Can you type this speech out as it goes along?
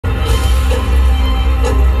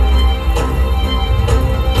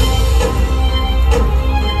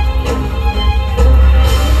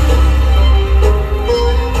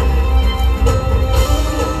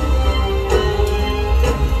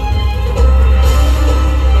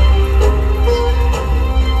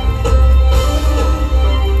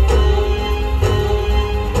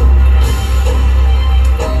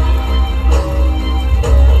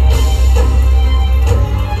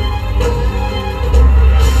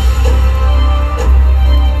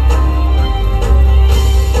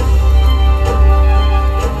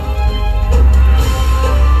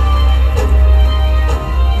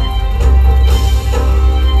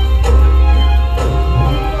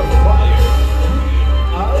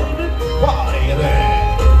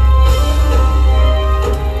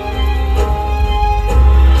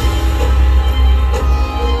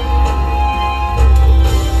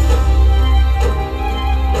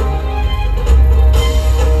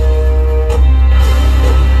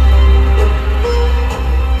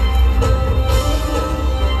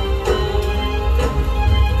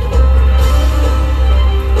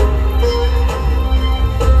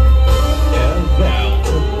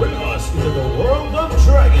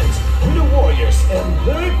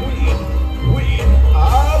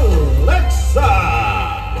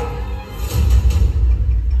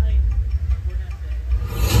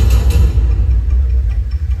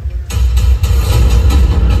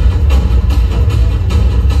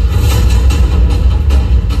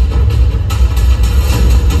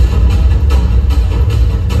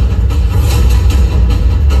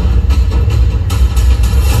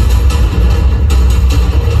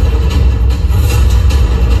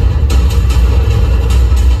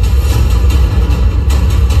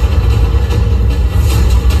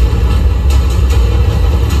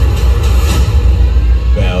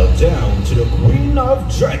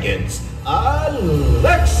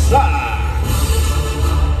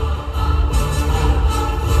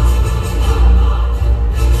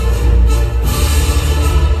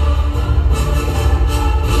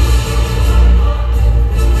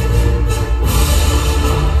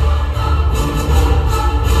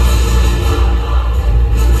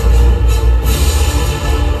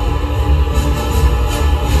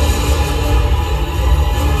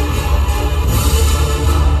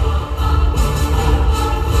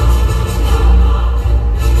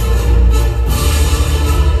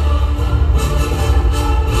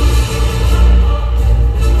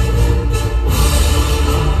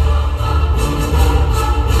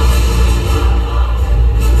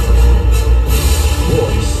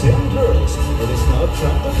It is now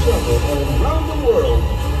time to travel all around the world.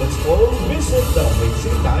 Let's all visit the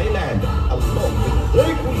amazing Thailand along with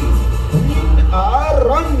their queen, Queen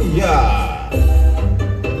Aranya.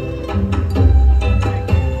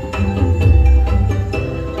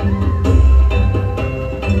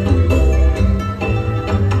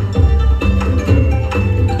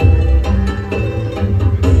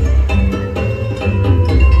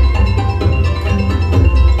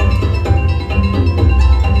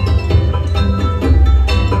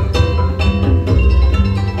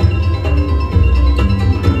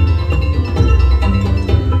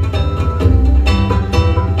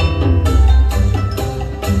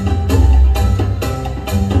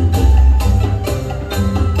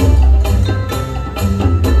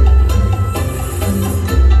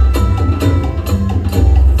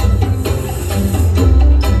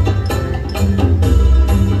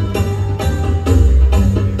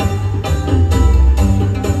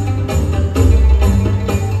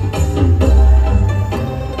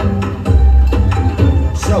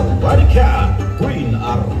 Queen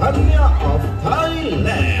Aranya of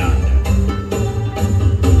Thailand.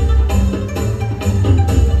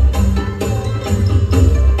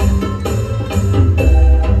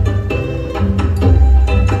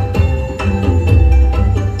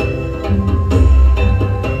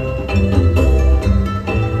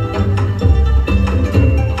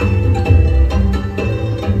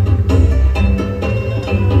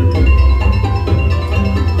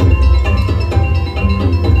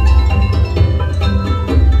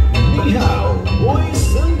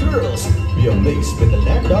 Amazed with the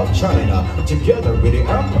land of China, together with the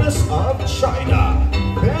Empress of China,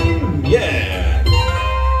 Peng Yan.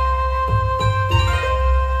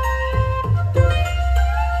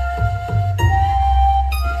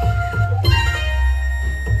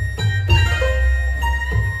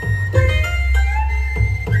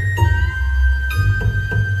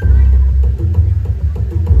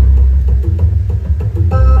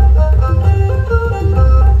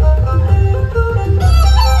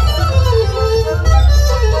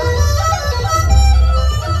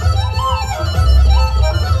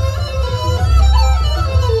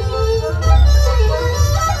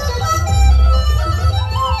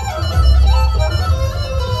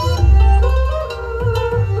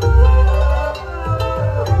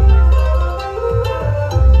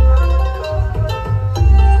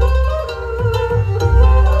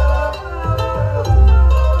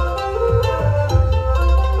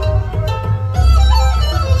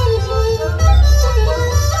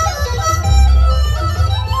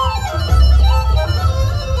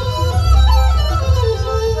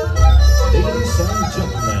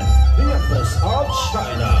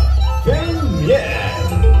 China, Peng Yan.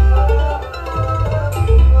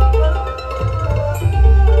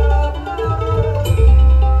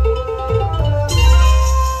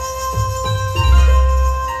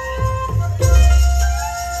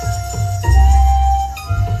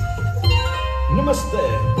 Namaste,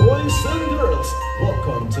 boys and girls.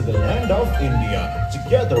 Welcome to the land of India,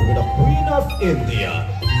 together with the Queen of India,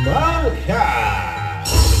 Malka.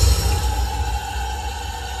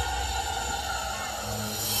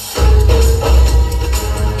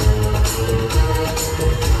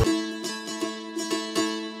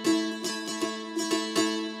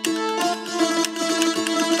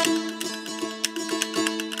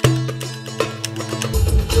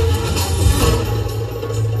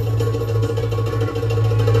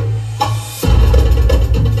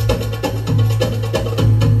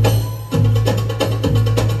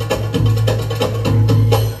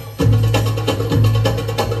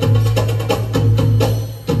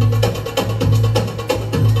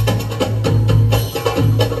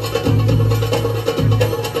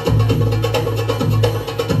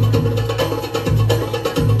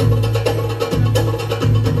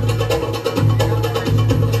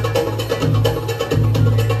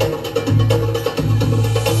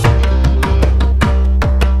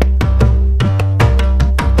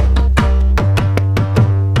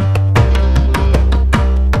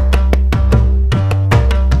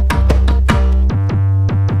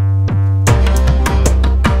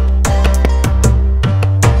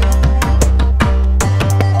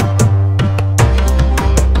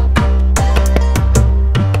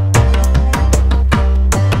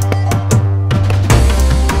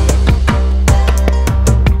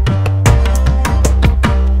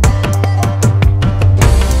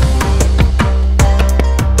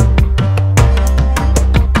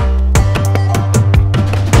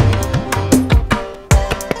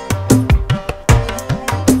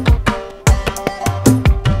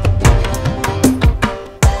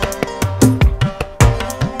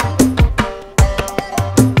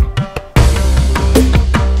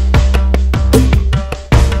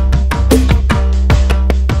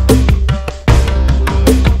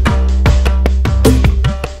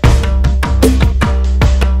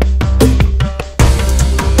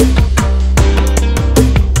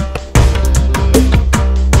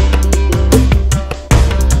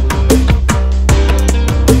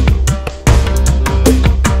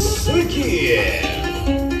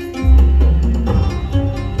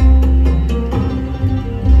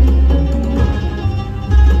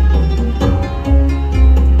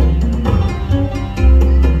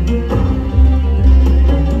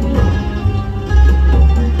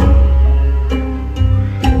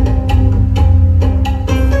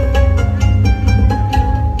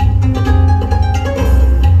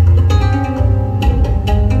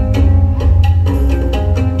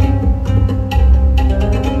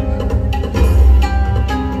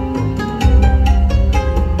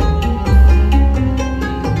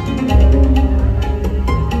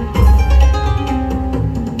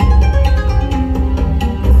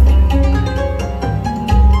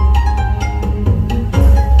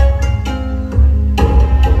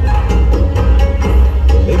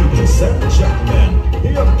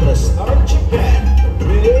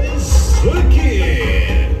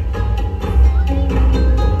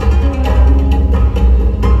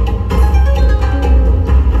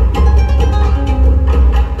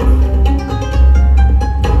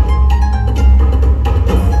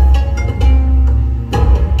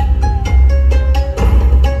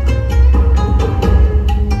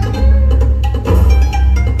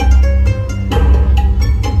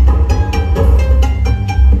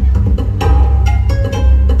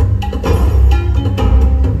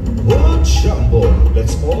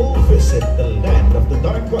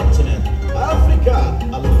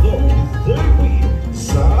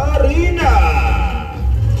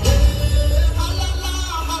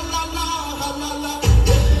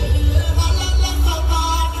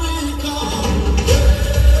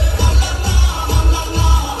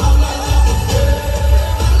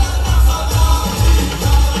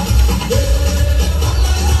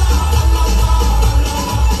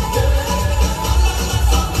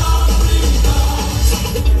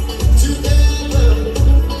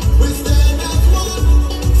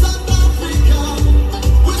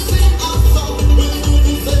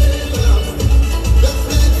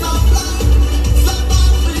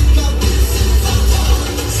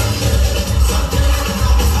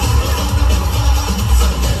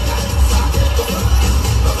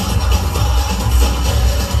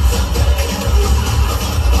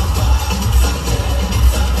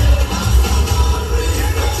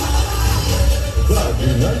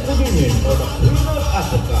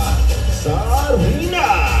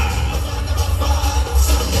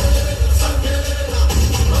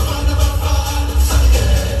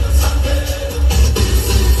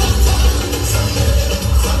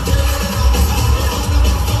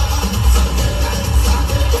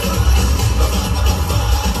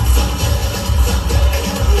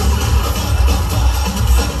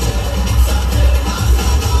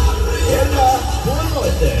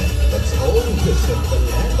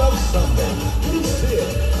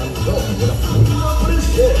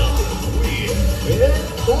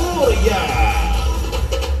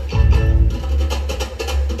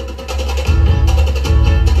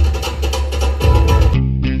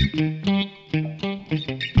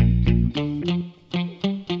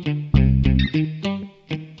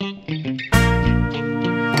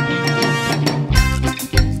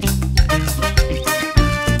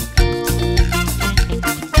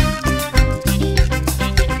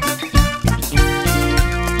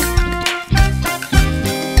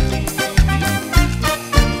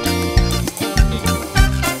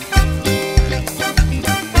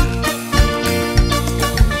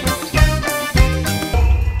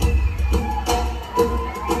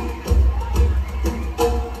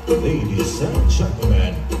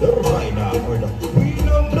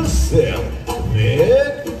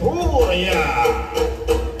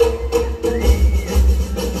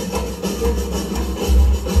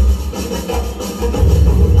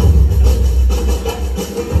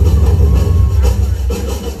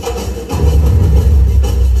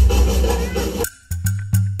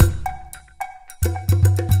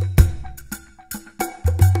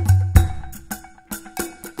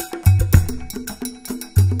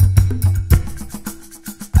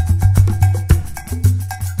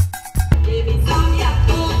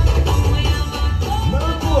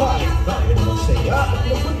 at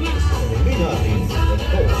napagis ng hindi natin.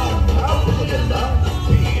 Ito ang napakagandang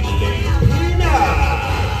Pilipinas!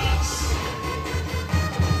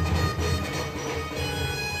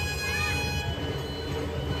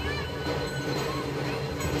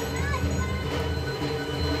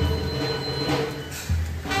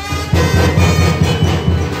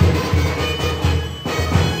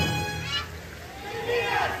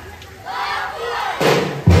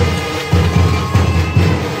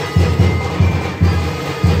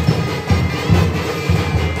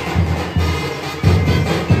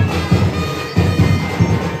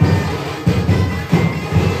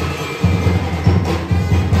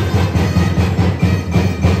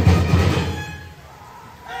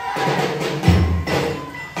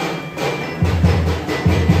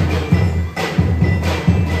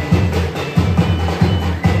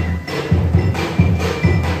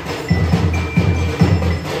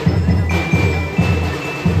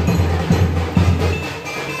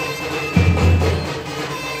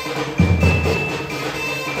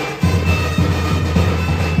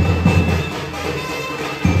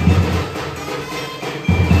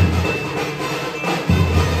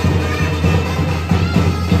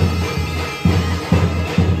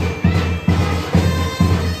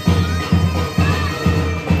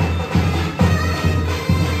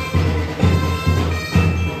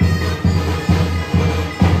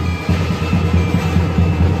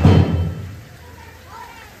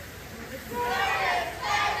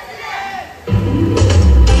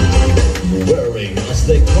 Wearing as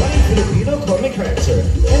the iconic Filipino comic character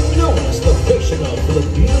and known as the fictional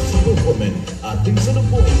Filipino superwoman, ating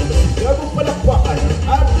salubungin na masigabong palakpakan ng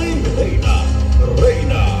ating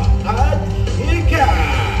Reyna at Ika!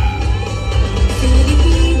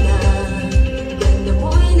 Pilipina, ganda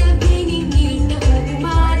mo'y nagniningning na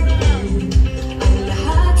humati. Ang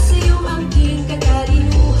lahat sa'yong angking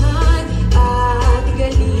katalinuhan at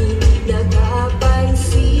galing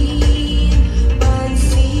nakapansin,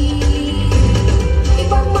 pansin.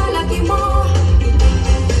 Ipagmalaki mo,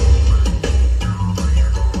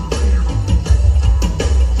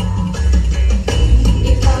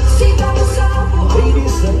 ipagsigaw sa buong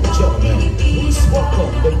Ladies and gentlemen, please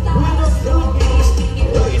welcome the Queen of Philippines,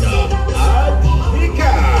 Reyna at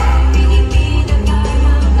Ika! Pilipina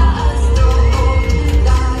tamang taas loob.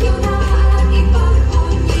 Tayo na at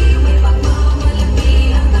ipagpunyi, may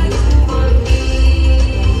pagmamalaki ang kayumangin.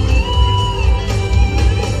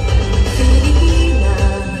 Pilipina,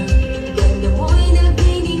 ganda mo'y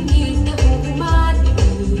nagniningning na humati.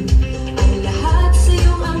 Ang lahat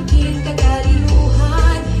sa'yong angking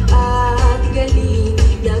katalinuhan at galing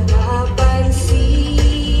nakapansin,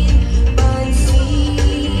 pansin.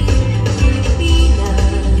 Pilipina,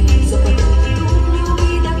 sa pagtutulong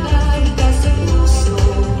inakay ka sa puso,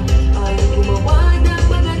 ay gumawa ng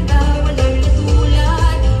maganda walang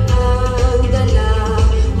katulad. Ang dala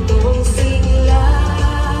mong sigla.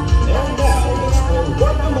 And now, let's all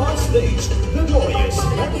welcome on stage the glorious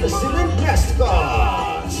Fantasyland guest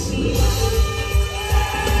stars!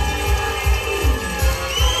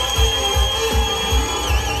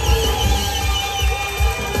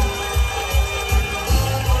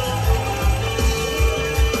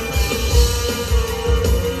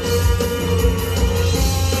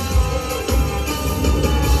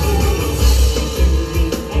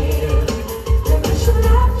 Commercial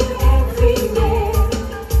laughter everywhere.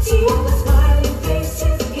 See all the smiling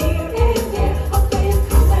faces here and there. A play of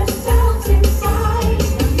colors sounds inside.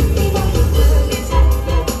 Leave all the worries at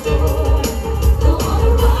the door. Go on a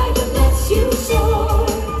ride that lets you soar.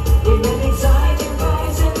 Remember anxiety,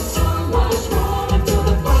 rise and so much more until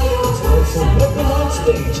the fire Also welcome on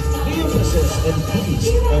stage the empresses and queens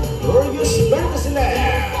of glorious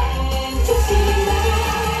Fantasyland!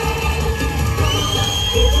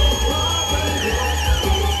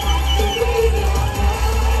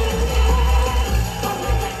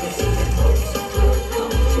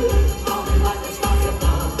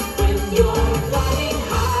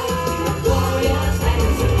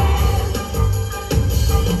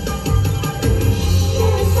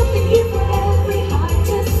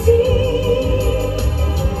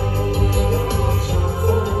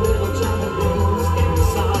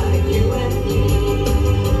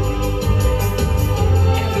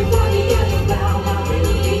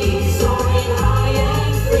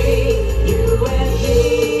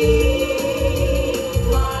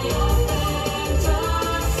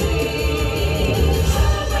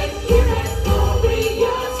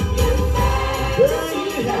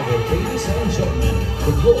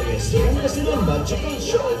 The glorious Fantasyland magical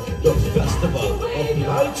show, the Festival of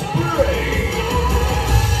Lights Parade!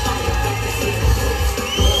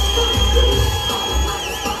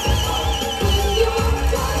 Your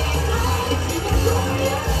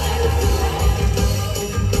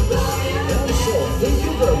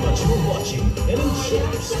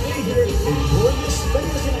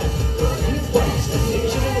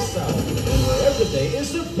today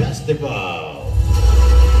is the festival.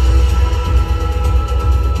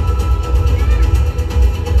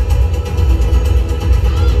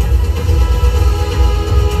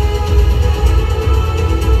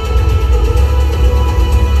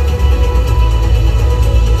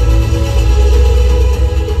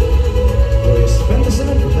 Gloria's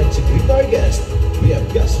Fantasyland would like to greet our guests. We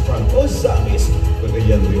have guests from Ozamis,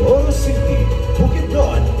 Cagayan de Oro City,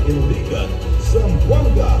 Bukidnon, Iligan,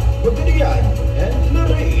 Zamboanga, Pagadian, and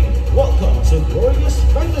Lorraine. Welcome to Gloria's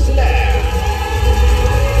Fantasyland!